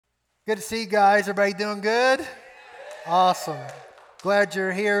Good to see you guys. Everybody doing good? Awesome. Glad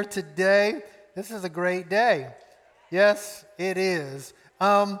you're here today. This is a great day. Yes, it is.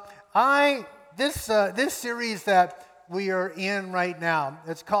 This series that we are in right now,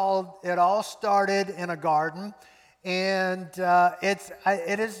 it's called "It All Started in a Garden," and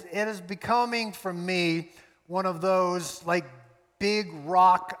it is becoming for me one of those like big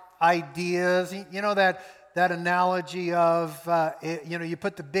rock ideas. You know that analogy of, you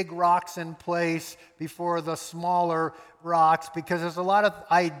put the big rocks in place before the smaller rocks, because there's a lot of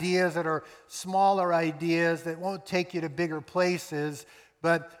ideas that are smaller ideas that won't take you to bigger places.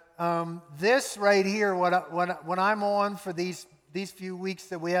 But this right here, when I'm on for these few weeks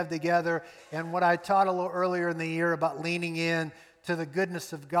that we have together, and what I taught a little earlier in the year about leaning in to the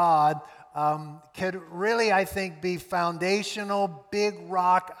goodness of God, could really, I think, be foundational, big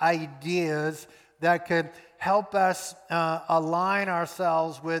rock ideas that could help us align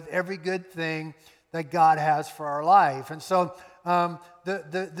ourselves with every good thing that God has for our life. And so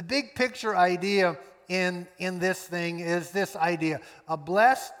the big picture idea in this thing is this idea: a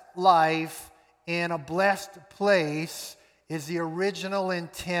blessed life in a blessed place is the original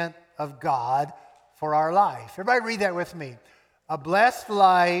intent of God for our life. Everybody read that with me. A blessed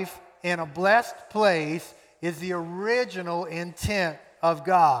life in a blessed place is the original intent of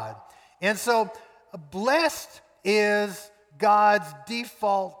God. And so blessed is God's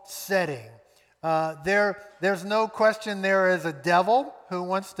default setting. There's no question there is a devil who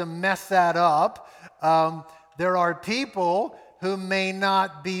wants to mess that up. There are people who may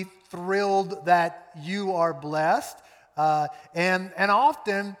not be thrilled that you are blessed. And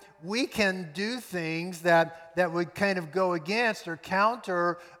often we can do things that would kind of go against or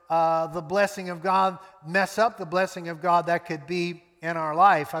counter the blessing of God, mess up the blessing of God that could be in our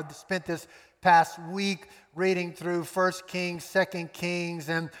life. I've spent this past week reading through 1 Kings, 2 Kings,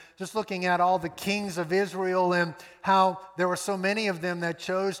 and just looking at all the kings of Israel and how there were so many of them that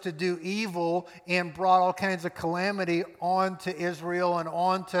chose to do evil and brought all kinds of calamity onto Israel and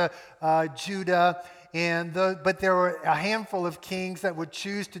onto Judah. But there were a handful of kings that would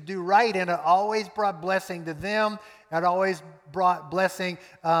choose to do right, and it always brought blessing to them. It always brought blessing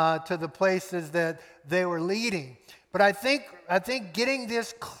to the places that they were leading. But I think getting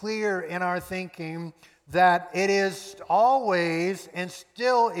this clear in our thinking that it is always and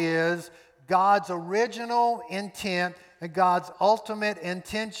still is God's original intent and God's ultimate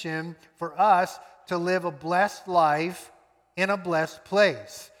intention for us to live a blessed life in a blessed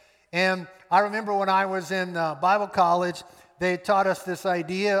place. And I remember when I was in Bible college, they taught us this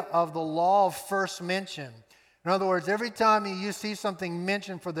idea of the law of first mention. In other words, every time you see something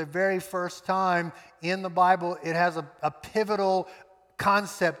mentioned for the very first time in the Bible, it has a pivotal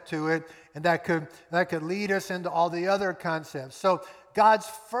concept to it, and that could lead us into all the other concepts. So God's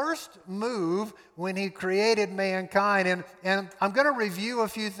first move when He created mankind, and I'm going to review a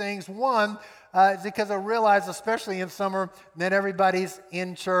few things. One, is because I realize, especially in summer, that everybody's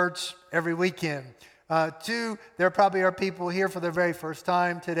in church every weekend. Two, there probably are people here for the very first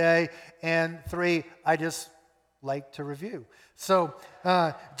time today. And three, I just like to review. So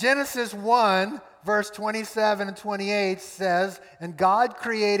Genesis 1, verse 27 and 28 says, "And God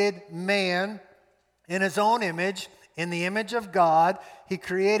created man in His own image. In the image of God, He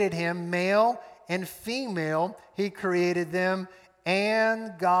created him, male and female. He created them,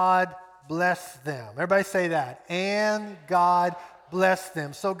 and God blessed them." Everybody say that. And God blessed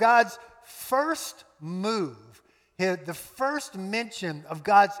them. So God's first move, the first mention of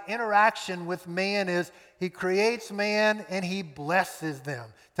God's interaction with man is He creates man and He blesses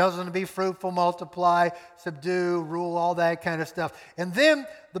them. Tells them to be fruitful, multiply, subdue, rule, all that kind of stuff. And then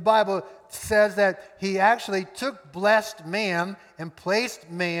the Bible says that He actually took blessed man and placed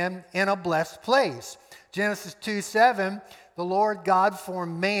man in a blessed place. Genesis 2:7, "The Lord God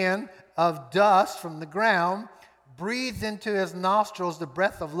formed man of dust from the ground, breathed into his nostrils the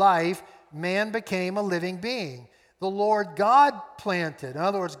breath of life. Man became a living being. The Lord God planted." In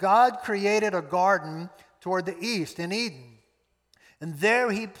other words, God created a garden toward the east in Eden. "And there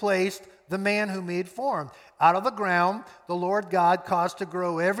He placed the man whom He had formed. Out of the ground, the Lord God caused to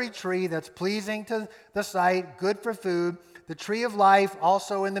grow every tree that's pleasing to the sight, good for food, the tree of life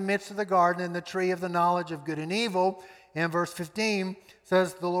also in the midst of the garden, and the tree of the knowledge of good and evil." And verse 15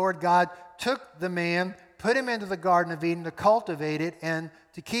 says, "The Lord God took the man, put him into the Garden of Eden to cultivate it and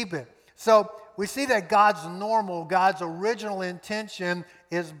to keep it." So we see that God's original intention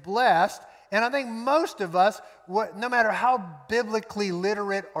is blessed. And I think most of us, no matter how biblically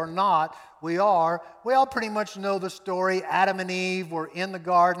literate or not we all pretty much know the story. Adam and Eve were in the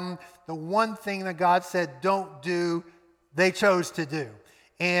garden. The one thing that God said don't do, they chose to do.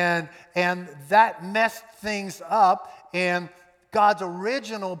 and that messed things up, and God's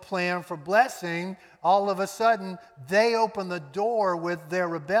original plan for blessing, all of a sudden, they open the door with their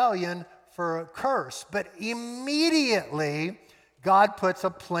rebellion for a curse. But immediately, God puts a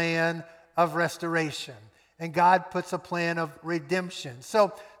plan of restoration, and God puts a plan of redemption.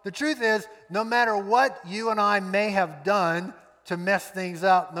 So the truth is, no matter what you and I may have done to mess things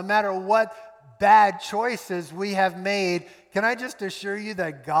up, no matter what bad choices we have made, can I just assure you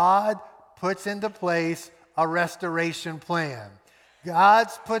that God puts into place a restoration plan? God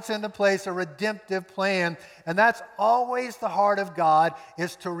puts into place a redemptive plan, and that's always the heart of God,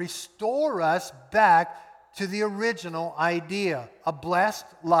 is to restore us back to the original idea, a blessed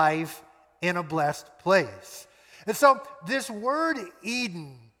life in a blessed place. And so this word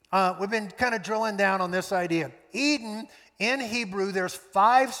Eden, we've been kind of drilling down on this idea. Eden, in Hebrew, there's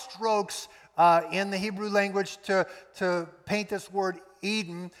 5 strokes in the Hebrew language to paint this word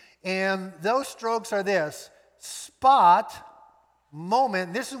Eden, and those strokes are this: spot,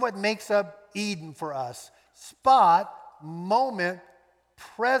 moment. This is what makes up Eden for us. Spot, moment,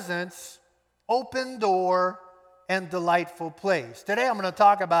 presence, open door, and delightful place. Today I'm going to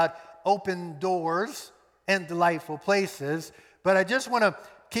talk about open doors and delightful places, but I just want to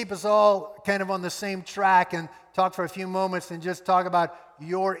keep us all kind of on the same track and talk for a few moments and just talk about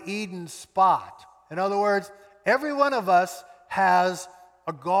your Eden spot. In other words, every one of us has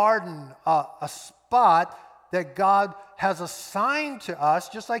a garden, a spot that God has assigned to us,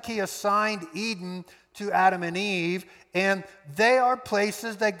 just like He assigned Eden to Adam and Eve, and they are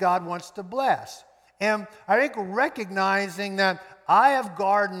places that God wants to bless. And I think recognizing that I have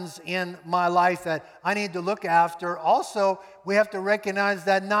gardens in my life that I need to look after. Also, we have to recognize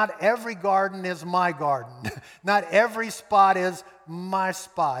that not every garden is my garden. Not every spot is my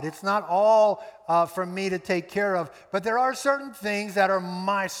spot. It's not all for me to take care of, but there are certain things that are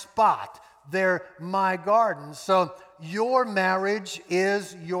my spot. They're my garden. So your marriage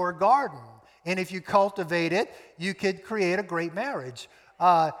is your garden. And if you cultivate it, you could create a great marriage.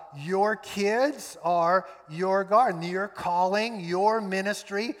 Your kids are your garden. Your calling, your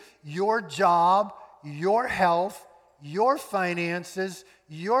ministry, your job, your health, your finances,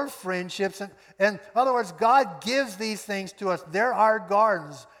 your friendships. And in other words, God gives these things to us. They're our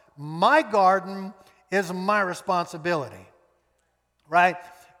gardens. My garden is my responsibility, right?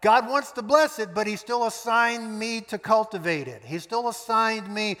 God wants to bless it, but He still assigned me to cultivate it. He still assigned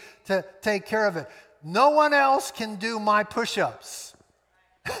me to take care of it. No one else can do my push-ups.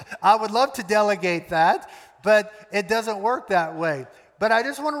 I would love to delegate that, but it doesn't work that way. But I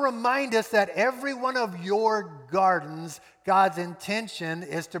just want to remind us that every one of your gardens, God's intention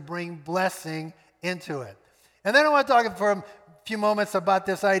is to bring blessing into it. And then I want to talk for a few moments about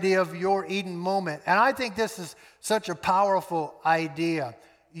this idea of your Eden moment. And I think this is such a powerful idea.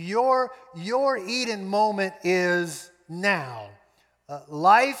 Your Eden moment is now.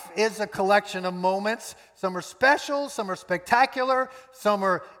 Life is a collection of moments. Some are special, some are spectacular, some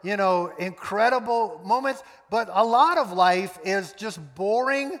are, incredible moments. But a lot of life is just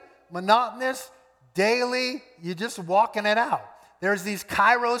boring, monotonous, daily. You're just walking it out. There's these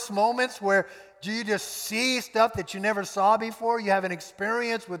kairos moments where you just see stuff that you never saw before. You have an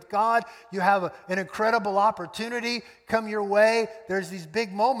experience with God. You have an incredible opportunity come your way. There's these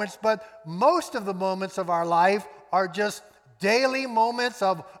big moments, but most of the moments of our life are just daily moments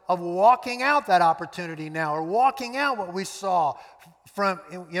of walking out that opportunity now, or walking out what we saw from,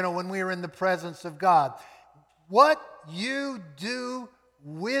 when we were in the presence of God. What you do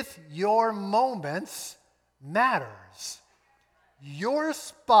with your moments matters. Your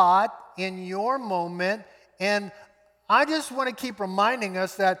spot in your moment, and I just want to keep reminding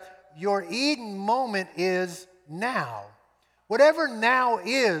us that your Eden moment is now. Whatever now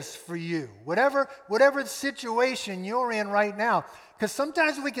is for you, whatever situation you're in right now, because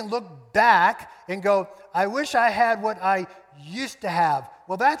sometimes we can look back and go, I wish I had what I used to have.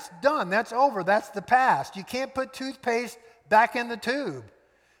 Well, that's done. That's over. That's the past. You can't put toothpaste back in the tube.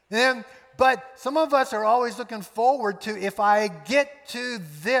 But some of us are always looking forward to, if I get to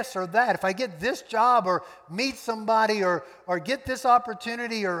this or that, if I get this job or meet somebody or get this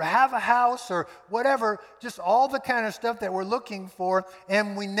opportunity or have a house or whatever, just all the kind of stuff that we're looking for,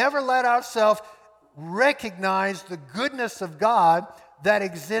 and we never let ourselves recognize the goodness of God that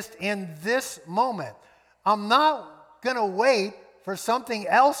exists in this moment. I'm not going to wait for something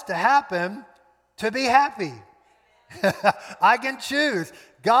else to happen to be happy. I can choose.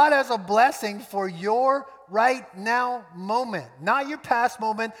 God has a blessing for your right now moment. Not your past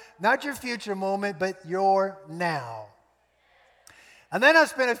moment, not your future moment, but your now. And then I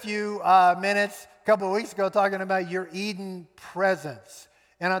spent a few minutes a couple of weeks ago talking about your Eden presence.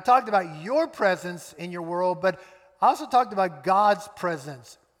 And I talked about your presence in your world, but I also talked about God's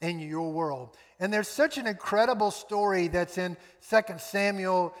presence in your world. And there's such an incredible story that's in 2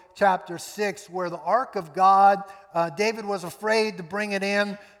 Samuel chapter 6, where the ark of God, David was afraid to bring it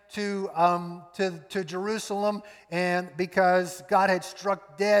in to Jerusalem, and because God had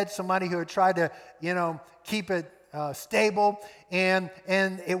struck dead somebody who had tried to, keep it stable, and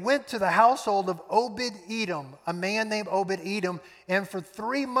it went to the household of Obed-Edom, a man named Obed-Edom, and for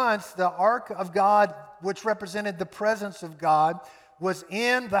 3 months the ark of God, which represented the presence of God, was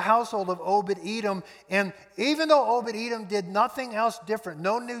in the household of Obed-Edom. And even though Obed-Edom did nothing else different,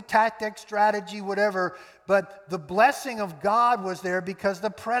 no new tactic, strategy, whatever, but the blessing of God was there because the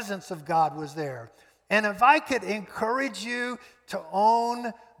presence of God was there. And if I could encourage you to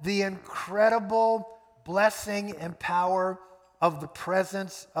own the incredible blessing and power of the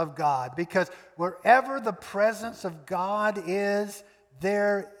presence of God, because wherever the presence of God is,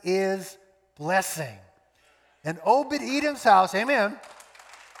 there is blessing. And Obed-Edom's house, amen,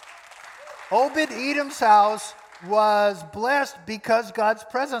 Obed-Edom's house was blessed because God's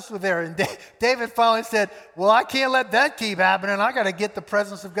presence was there. And David finally said, well, I can't let that keep happening. I got to get the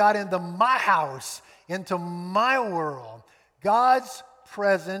presence of God into my house, into my world. God's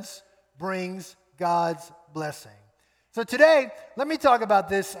presence brings God's blessing. So today, let me talk about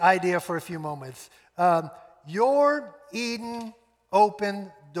this idea for a few moments. Your Eden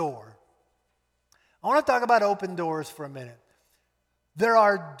open door. I want to talk about open doors for a minute. There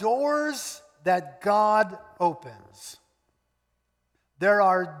are doors that God opens. There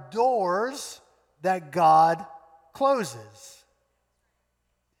are doors that God closes.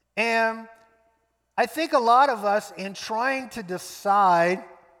 And I think a lot of us, in trying to decide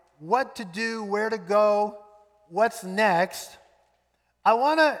what to do, where to go, what's next, I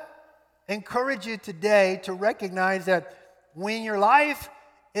want to encourage you today to recognize that when your life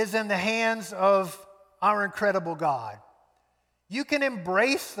is in the hands of our incredible God, you can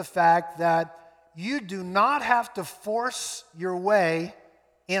embrace the fact that you do not have to force your way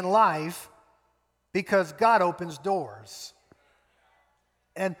in life because God opens doors.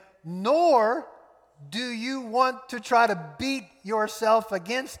 And nor do you want to try to beat yourself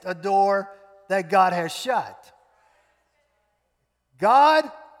against a door that God has shut.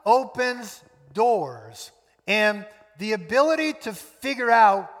 God opens doors. And the ability to figure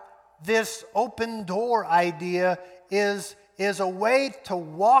out this open door idea is a way to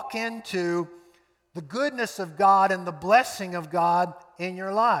walk into the goodness of God and the blessing of God in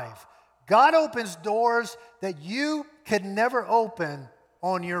your life. God opens doors that you could never open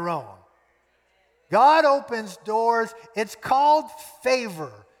on your own. God opens doors. It's called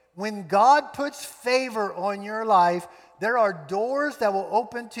favor. When God puts favor on your life, there are doors that will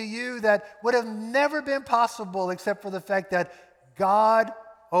open to you that would have never been possible except for the fact that God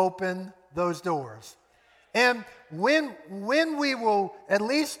opened those doors. And when we will at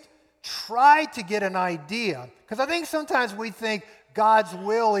least try to get an idea, because I think sometimes we think God's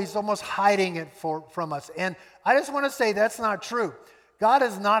will, He's almost hiding it from us. And I just want to say that's not true. God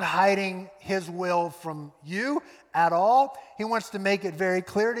is not hiding His will from you at all. He wants to make it very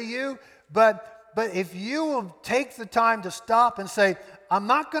clear to you. But if you will take the time to stop and say, I'm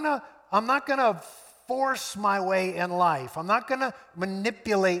not gonna force my way in life. I'm not gonna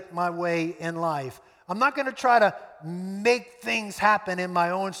manipulate my way in life. I'm not gonna try to make things happen in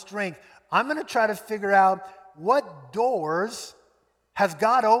my own strength. I'm gonna try to figure out what doors has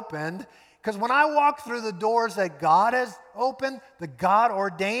God opened. Because when I walk through the doors that God has opened, the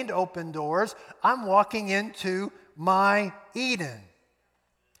God-ordained open doors, I'm walking into my Eden.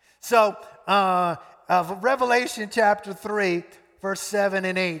 So, Revelation chapter 3, verse 7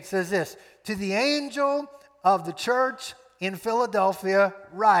 and 8 says this, to the angel of the church in Philadelphia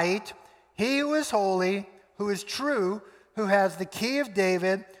write, he who is holy, who is true, who has the key of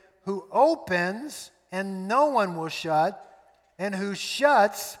David, who opens and no one will shut, and who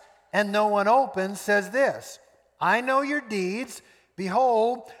shuts and no one opens, says this, I know your deeds.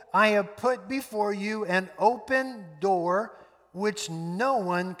 Behold, I have put before you an open door which no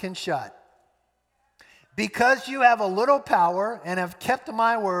one can shut. Because you have a little power and have kept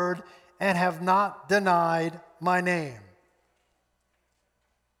my word and have not denied my name.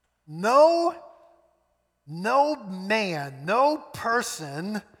 No man, no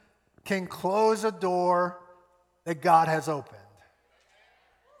person can close a door that God has opened.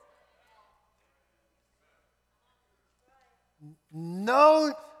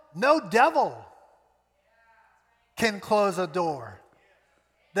 No devil can close a door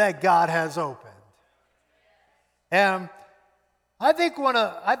that God has opened. And I think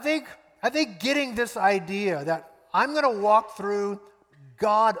getting this idea that I'm going to walk through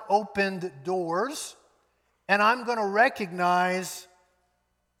God opened doors, and I'm going to recognize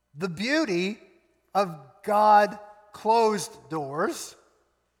the beauty of God closed doors.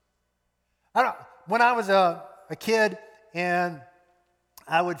 When I was a kid, and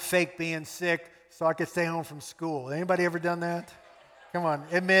I would fake being sick so I could stay home from school. Anybody ever done that? Come on,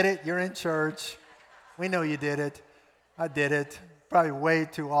 admit it. You're in church. We know you did it. I did it, probably way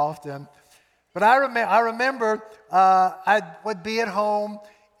too often. But I remember I would be at home,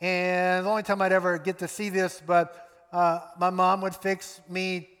 and the only time I'd ever get to see this, but my mom would fix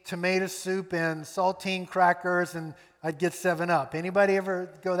me tomato soup and saltine crackers, and I'd get 7-Up. Anybody ever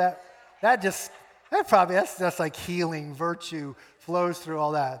go that? That's like healing virtue flows through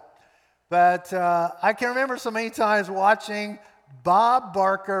all that. But I can remember so many times watching Bob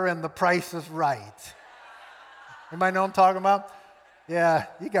Barker and The Price is Right. Anybody know what I'm talking about? Yeah,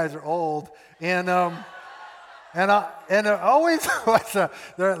 you guys are old. And there always was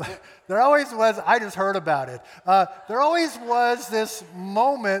there always was. I just heard about it. There always was this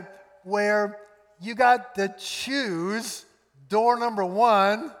moment where you got to choose door number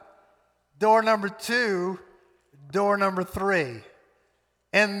 1, door number 2, door number 3,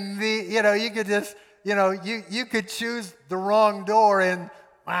 and you could just you could choose the wrong door and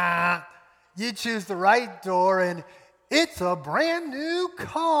you choose the right door and it's a brand new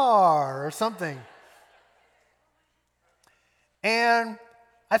car or something. And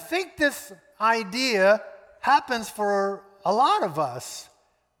I think this idea happens for a lot of us,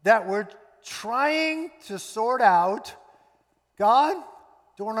 that we're trying to sort out, God,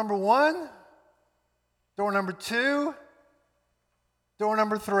 door number 1, door number 2, door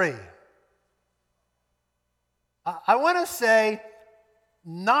number 3. I want to say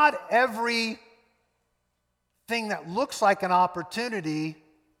not every thing that looks like an opportunity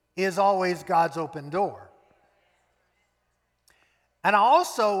is always God's open door. And I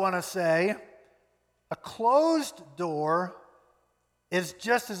also want to say a closed door is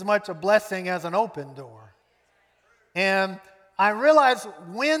just as much a blessing as an open door. And I realize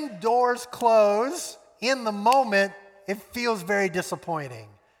when doors close, in the moment, it feels very disappointing.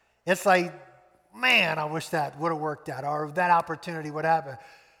 It's like, man, I wish that would have worked out, or that opportunity would happen.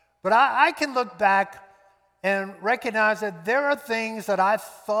 But I can look back and recognize that there are things that I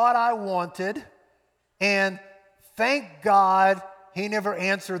thought I wanted, and thank God He never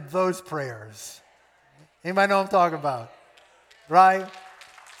answered those prayers. Anybody know what I'm talking about? Right?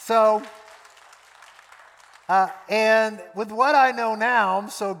 So, and with what I know now, I'm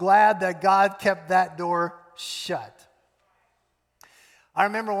so glad that God kept that door shut. I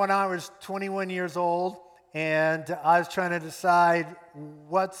remember when I was 21 years old, and I was trying to decide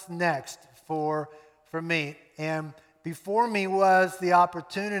what's next for me. And before me was the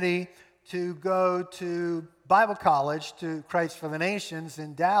opportunity to go to Bible college, to Christ for the Nations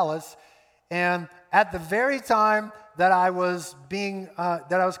in Dallas. And at the very time that I was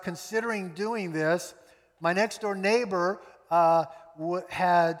considering doing this, my next door neighbor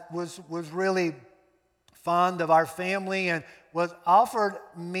was really fond of our family and was offered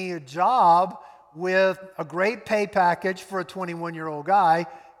me a job with a great pay package for a 21-year-old guy,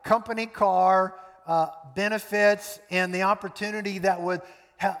 company car, benefits, and the opportunity that would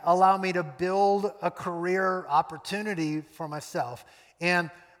allow me to build a career opportunity for myself. And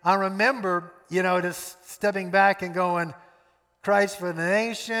I remember, just stepping back and going, Christ for the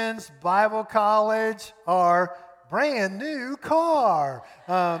Nations, Bible college, or brand new car.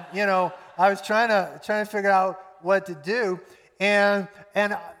 I was trying to figure out what to do, and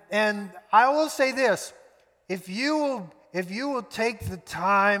I will say this: if you will take the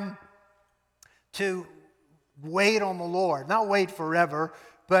time to wait on the Lord, not wait forever,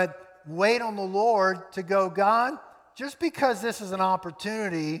 but wait on the Lord to go, God, just because this is an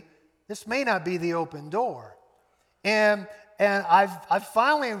opportunity, this may not be the open door. And I've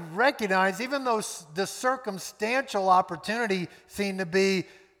finally recognized, even though the circumstantial opportunity seemed to be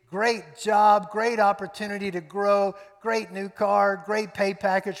great job, great opportunity to grow, great new car, great pay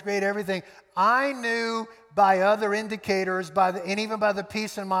package, great everything, I knew by other indicators, and even by the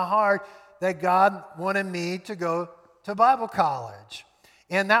peace in my heart, that God wanted me to go to Bible college.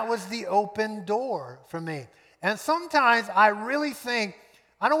 And that was the open door for me. And sometimes I really think,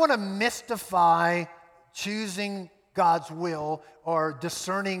 I don't want to mystify choosing God's will or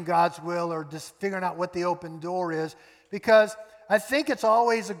discerning God's will or just figuring out what the open door is, because I think it's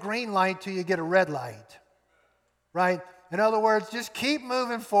always a green light till you get a red light, right? In other words, just keep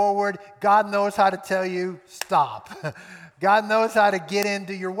moving forward. God knows how to tell you stop. God knows how to get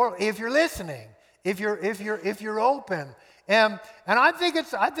into your world if you're listening, if you're open. And I think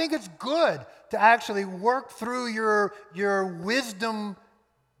it's good to actually work through your wisdom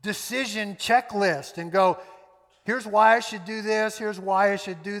decision checklist and go, here's why I should do this, here's why I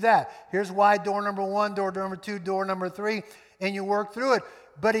should do that. Here's why door number 1, door number 2, door number 3, and you work through it.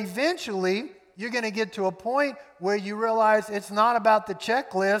 But eventually, you're going to get to a point where you realize it's not about the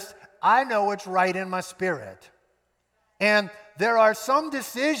checklist. I know what's right in my spirit. And there are some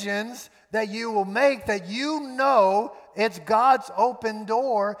decisions that you will make that you know it's God's open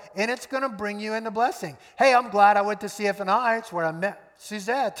door and it's going to bring you into blessing. Hey, I'm glad I went to CFNI. It's where I met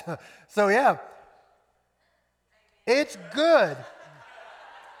Suzette. So yeah, it's good.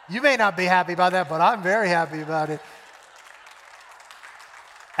 You may not be happy about that, but I'm very happy about it.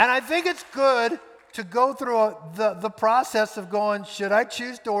 And I think it's good to go through the process of going, should I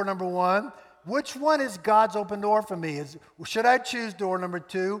choose door number 1? Which one is God's open door for me? Should I choose door number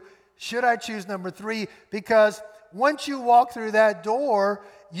 2? Should I choose number 3? Because once you walk through that door,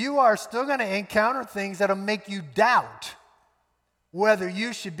 you are still going to encounter things that'll make you doubt whether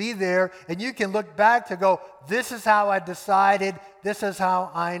you should be there. And you can look back to go, this is how I decided, this is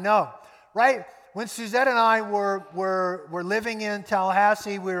how I know, right? When Suzette and I were living in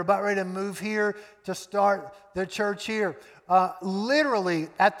Tallahassee, we were about ready to move here to start the church here. Literally,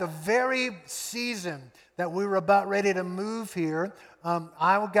 at the very season that we were about ready to move here,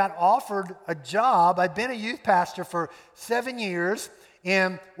 I got offered a job. I'd been a youth pastor for 7 years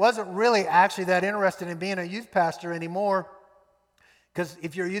and wasn't really actually that interested in being a youth pastor anymore, because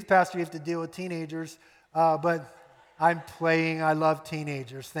if you're a youth pastor, you have to deal with teenagers. But I'm playing. I love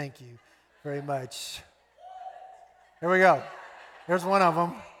teenagers. Thank you very much. There we go. There's one of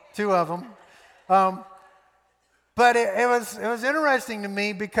them, 2 of them. But it was interesting to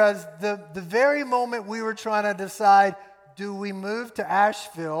me because the very moment we were trying to decide, do we move to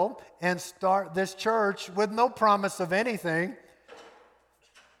Asheville and start this church with no promise of anything?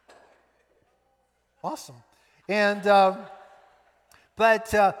 Awesome. And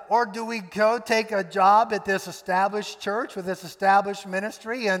or do we go take a job at this established church with this established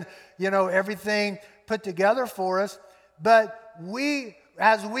ministry and, everything put together for us? But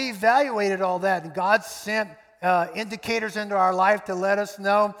as we evaluated all that, and God sent indicators into our life to let us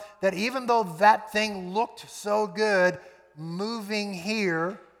know that even though that thing looked so good, moving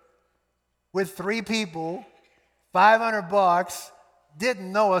here with 3 people, $500,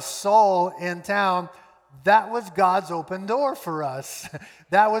 didn't know a soul in town, that was God's open door for us.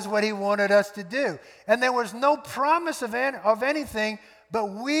 That was what He wanted us to do. And there was no promise of anything, but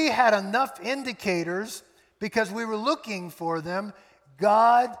we had enough indicators because we were looking for them.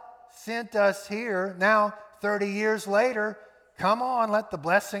 God sent us here. Now, 30 years later, come on, let the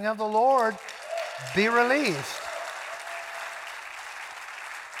blessing of the Lord be released.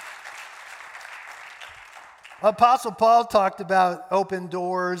 Apostle Paul talked about open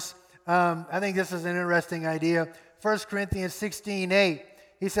doors. I think this is an interesting idea. 1 Corinthians 16:8.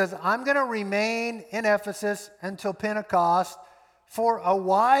 He says, I'm going to remain in Ephesus until Pentecost, for a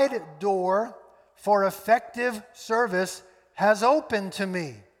wide door for effective service has opened to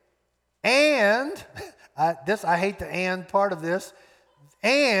me. And, I hate the and part of this,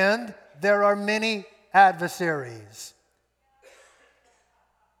 and there are many adversaries.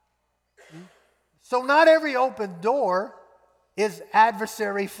 So not every open door is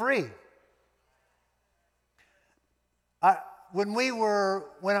adversary free. When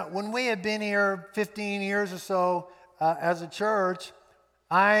we had been here 15 years or so as a church,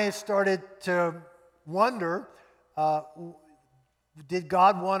 I started to wonder, did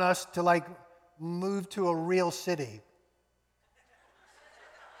God want us to move to a real city?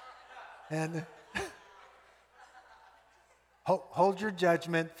 And hold your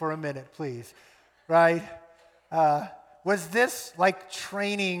judgment for a minute, please. Right? Was this like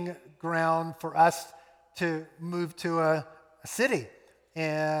training ground for us to move to a city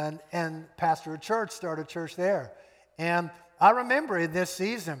and pastor a church, start a church there? And I remember in this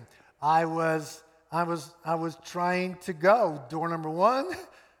season, I was trying to go door number 1,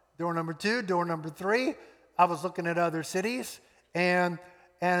 door number 2, door number 3. I was looking at other cities, and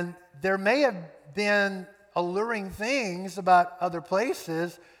there may have been alluring things about other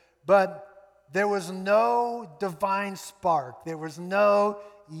places, but there was no divine spark. There was no,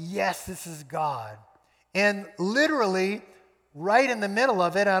 yes, this is God. And literally, right in the middle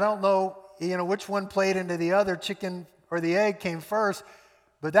of it, I don't know, which one played into the other, chicken or the egg came first,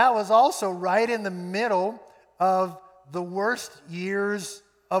 but that was also right in the middle of the worst years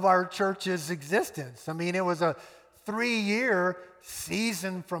of our church's existence. I mean, it was a 3-year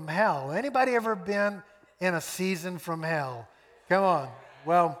season from hell. Anybody ever been in a season from hell? Come on.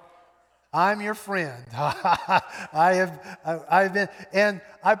 Well, I'm your friend. I've been, and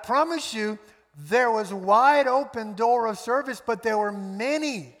I promise you, There was wide open door of service, but there were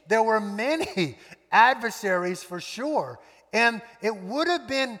many adversaries for sure. And it would have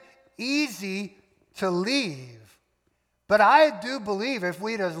been easy to leave. But I do believe if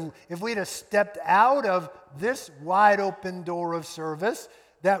we'd have stepped out of this wide open door of service,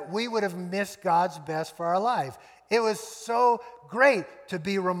 that we would have missed God's best for our life. It was so great to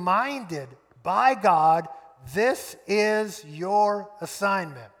be reminded by God, this is your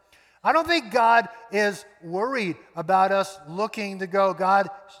assignment. I don't think God is worried about us looking to go, God,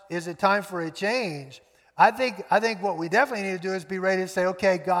 is it time for a change? I think what we definitely need to do is be ready to say,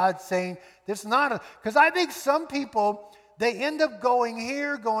 okay, God's saying this is not, because I think some people, they end up going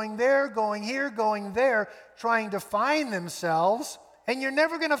here, going there, going here, going there, trying to find themselves, and you're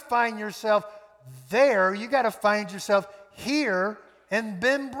never going to find yourself there. You got to find yourself here and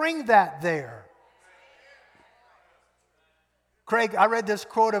then bring that there. I read this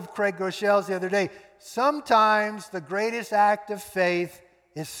quote of Craig Groeschel's the other day. Sometimes the greatest act of faith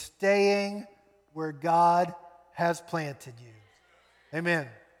is staying where God has planted you. Amen.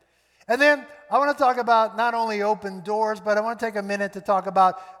 And then I want to talk about not only open doors, but I want to take a minute to talk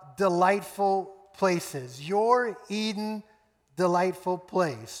about delightful places. Your Eden delightful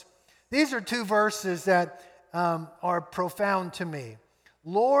place. These are two verses that are profound to me.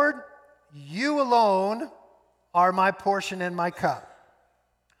 Lord, you alone are my portion and my cup.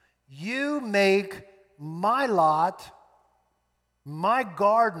 You make my lot, my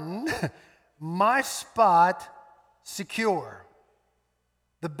garden, my spot secure.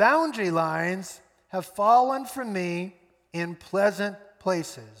 The boundary lines have fallen for me in pleasant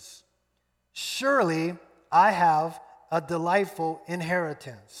places. Surely I have a delightful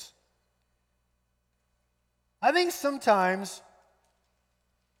inheritance. I think sometimes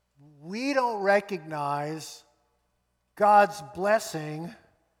we don't recognize God's blessing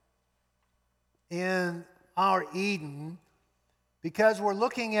in our Eden because we're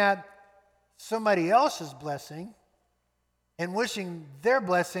looking at somebody else's blessing and wishing their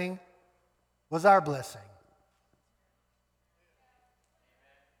blessing was our blessing.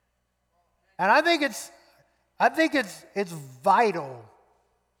 And I think it's vital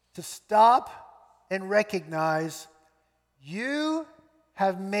to stop and recognize you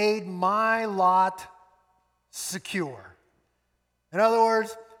have made my lot secure. In other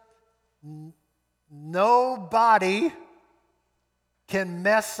words, nobody can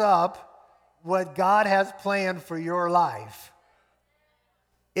mess up what God has planned for your life.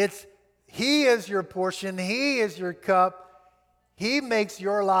 He is your portion. He is your cup. He makes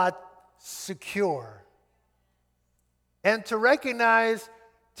your lot secure. And to recognize,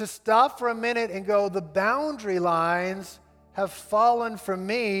 to stop for a minute and go, the boundary lines have fallen for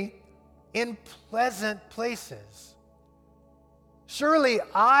me in pleasant places. Surely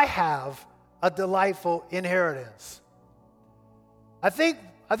I have a delightful inheritance. I think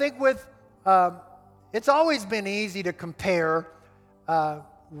with it's always been easy to compare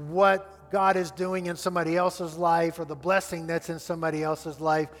what God is doing in somebody else's life or the blessing that's in somebody else's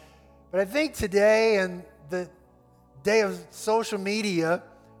life. But I think today, in the day of social media,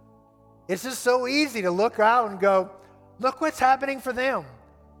 it's just so easy to look out and go, look what's happening for them.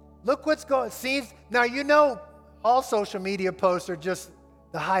 Look what's going on. Now, you know, all social media posts are just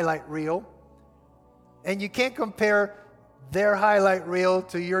the highlight reel. And you can't compare their highlight reel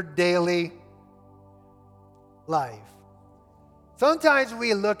to your daily life. Sometimes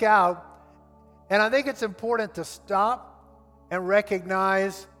we look out, and I think it's important to stop and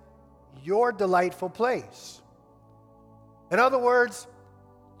recognize your delightful place. In other words,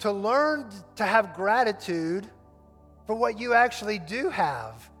 to learn to have gratitude for what you actually do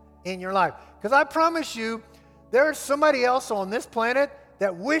have in your life. Because I promise you, there's somebody else on this planet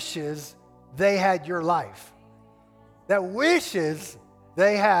that wishes they had your life, that wishes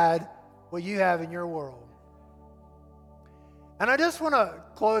they had what you have in your world. And I just want to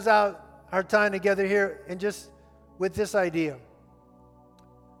close out our time together here and just with this idea.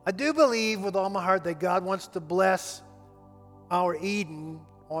 I do believe with all my heart that God wants to bless our Eden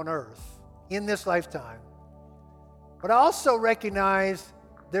on earth in this lifetime. But I also recognize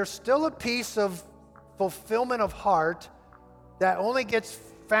there's still a piece of fulfillment of heart that only gets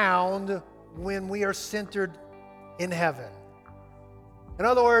found when we are centered in heaven. In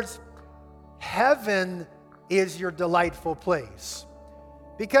other words, heaven is your delightful place.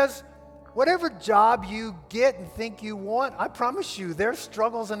 Because whatever job you get and think you want, I promise you, there's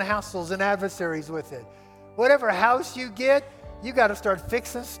struggles and hassles and adversaries with it. Whatever house you get, you got to start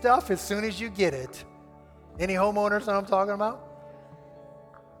fixing stuff as soon as you get it. Any homeowners that I'm talking about?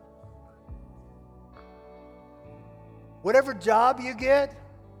 Whatever job you get,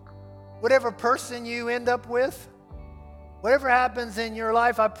 whatever person you end up with, whatever happens in your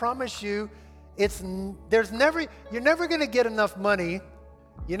life, I promise you, you're never going to get enough money.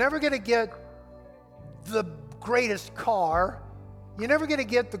 You're never going to get the greatest car. You're never going to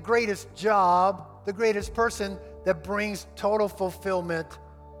get the greatest job, the greatest person that brings total fulfillment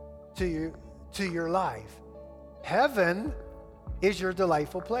to your life. Heaven is your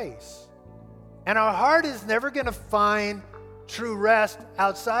delightful place. And our heart is never going to find true rest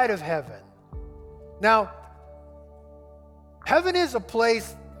outside of heaven. Now, heaven is a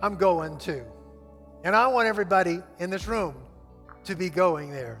place I'm going to. And I want everybody in this room to be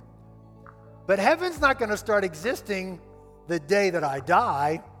going there. But heaven's not going to start existing the day that I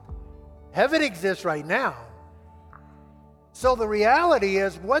die. Heaven exists right now. So the reality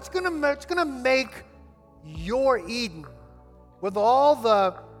is, what's going to make your Eden, with all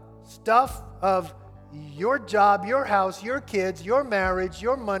the stuff of your job, your house, your kids, your marriage,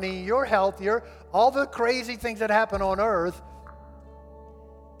 your money, your health, all the crazy things that happen on earth,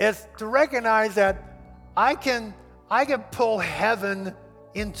 is to recognize that I can pull heaven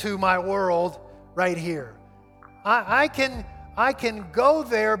into my world right here. I can go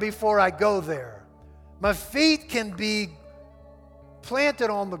there before I go there. My feet can be planted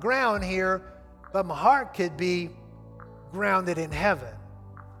on the ground here, but my heart could be grounded in heaven.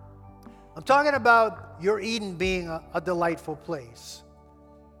 I'm talking about your Eden being a delightful place.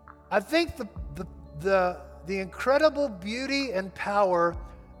 I think the incredible beauty and power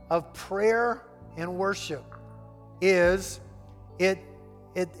of prayer and worship is it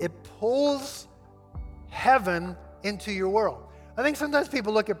pulls heaven into your world. I think sometimes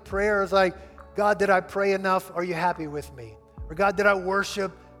people look at prayer as like, God, did I pray enough? Are you happy with me? Or God, did I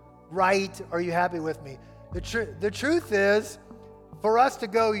worship right? Are you happy with me? The truth is, for us to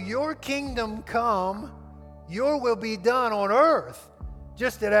go, your kingdom come, your will be done on earth,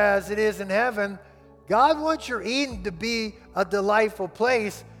 just as it is in heaven. God wants your Eden to be a delightful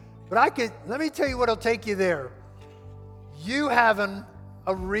place, but let me tell you what'll take you there. You having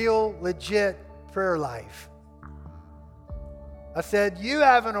a real, legit prayer life. I said, you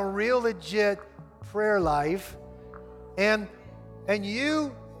having a real, legit prayer life, and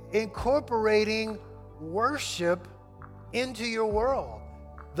you incorporating worship into your world.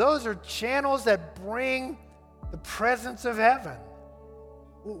 Those are channels that bring the presence of heaven.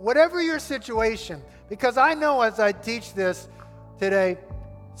 Whatever your situation, because I know as I teach this today,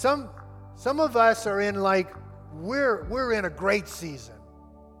 some of us are in we're in a great season.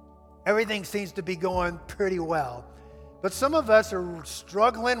 Everything seems to be going pretty well. But some of us are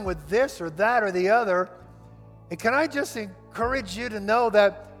struggling with this or that or the other. And can I just encourage you to know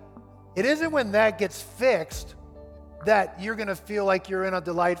that it isn't when that gets fixed that you're going to feel like you're in a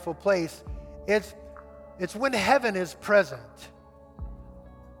delightful place. It's when heaven is present.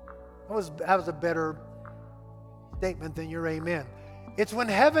 That was a better statement than your amen. It's when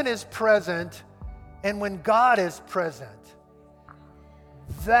heaven is present and when God is present.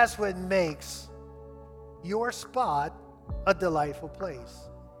 That's what makes your spot a delightful place.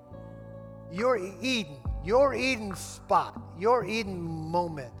 Your Eden spot, your Eden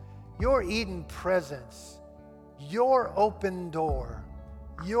moment, your Eden presence, your open door,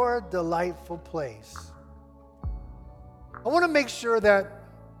 your delightful place. I want to make sure that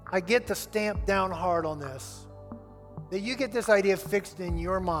I get to stamp down hard on this, that you get this idea fixed in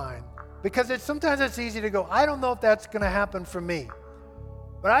your mind, because sometimes it's easy to go, I don't know if that's going to happen for me.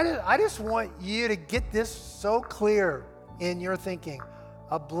 But I just want you to get this so clear in your thinking.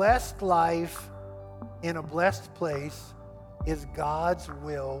 A blessed life in a blessed place is God's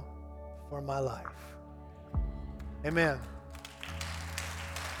will for my life. Amen.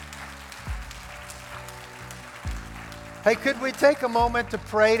 Hey, could we take a moment to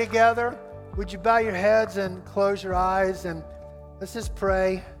pray together? Would you bow your heads and close your eyes, and let's just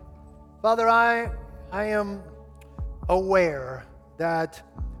pray. Father, I am aware that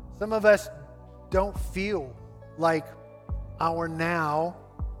some of us don't feel like our now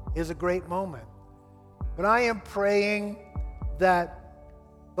is a great moment. But I am praying that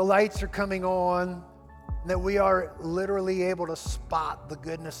the lights are coming on, and that we are literally able to spot the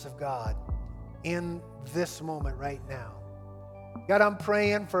goodness of God in this moment right now. God, I'm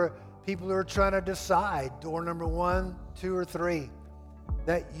praying for people who are trying to decide door number 1, 2, or 3,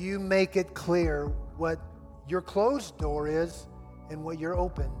 that you make it clear what your closed door is and what your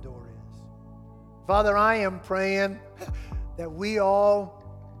open door is. Father, I am praying that we all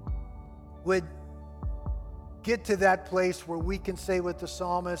would get to that place where we can say with the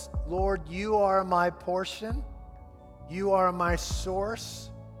psalmist, Lord, you are my portion. You are my source.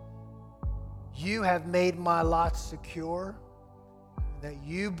 You have made my lot secure. that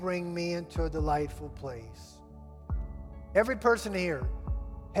you bring me into a delightful place. Every person here,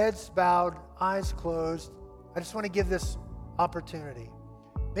 heads bowed, eyes closed, I just want to give this opportunity.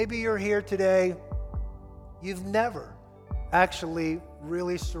 Maybe you're here today, you've never actually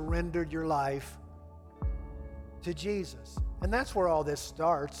really surrendered your life to Jesus. And that's where all this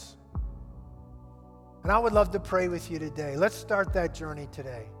starts. And I would love to pray with you today. Let's start that journey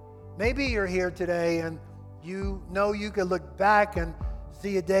today. Maybe you're here today and you know you could look back and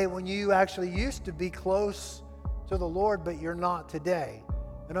see a day when you actually used to be close to the Lord, but you're not today.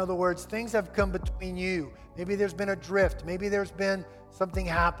 In other words, things have come between you. Maybe there's been a drift. Maybe there's been something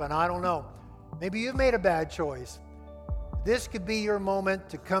happen. I don't know. Maybe you've made a bad choice. This could be your moment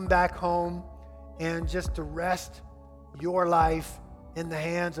to come back home and just to rest your life in the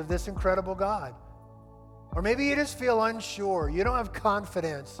hands of this incredible God. Or maybe you just feel unsure. You don't have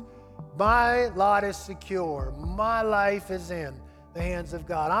confidence. My lot is secure. My life is in the hands of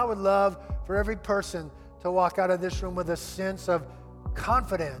God. I would love for every person to walk out of this room with a sense of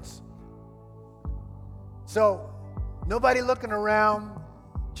confidence. So, nobody looking around,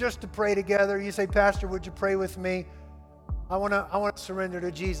 just to pray together. You say, Pastor, would you pray with me? I want to surrender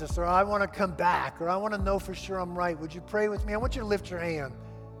to Jesus, or I want to come back, or I want to know for sure I'm right. Would you pray with me? I want you to lift your hand.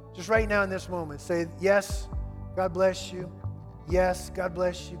 Just right now in this moment, say, yes, God bless you. Yes, God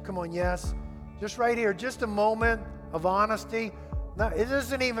bless you. Come on, yes. Just right here, just a moment of honesty. No, it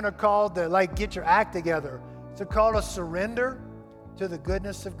isn't even a call to get your act together. It's a call to surrender to the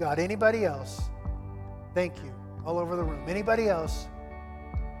goodness of God. Anybody else? Thank you. All over the room. Anybody else?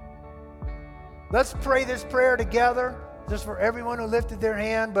 Let's pray this prayer together, just for everyone who lifted their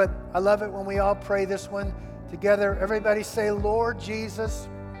hand, but I love it when we all pray this one together. Everybody say, Lord Jesus,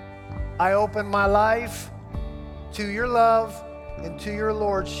 I open my life to your love and to your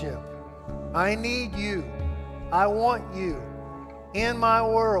lordship. I need you. I want you in my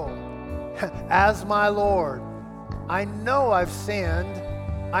world as my Lord. I know I've sinned.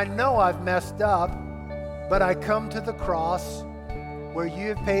 I know I've messed up, but I come to the cross where you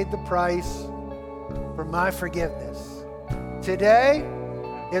have paid the price for my forgiveness. Today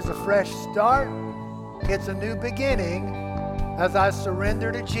is a fresh start. It's a new beginning as I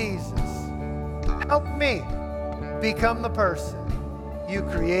surrender to Jesus. Help me become the person you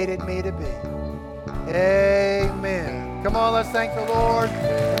created me to be. Amen. Come on, let's thank the Lord.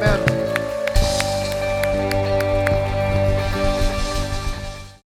 Amen.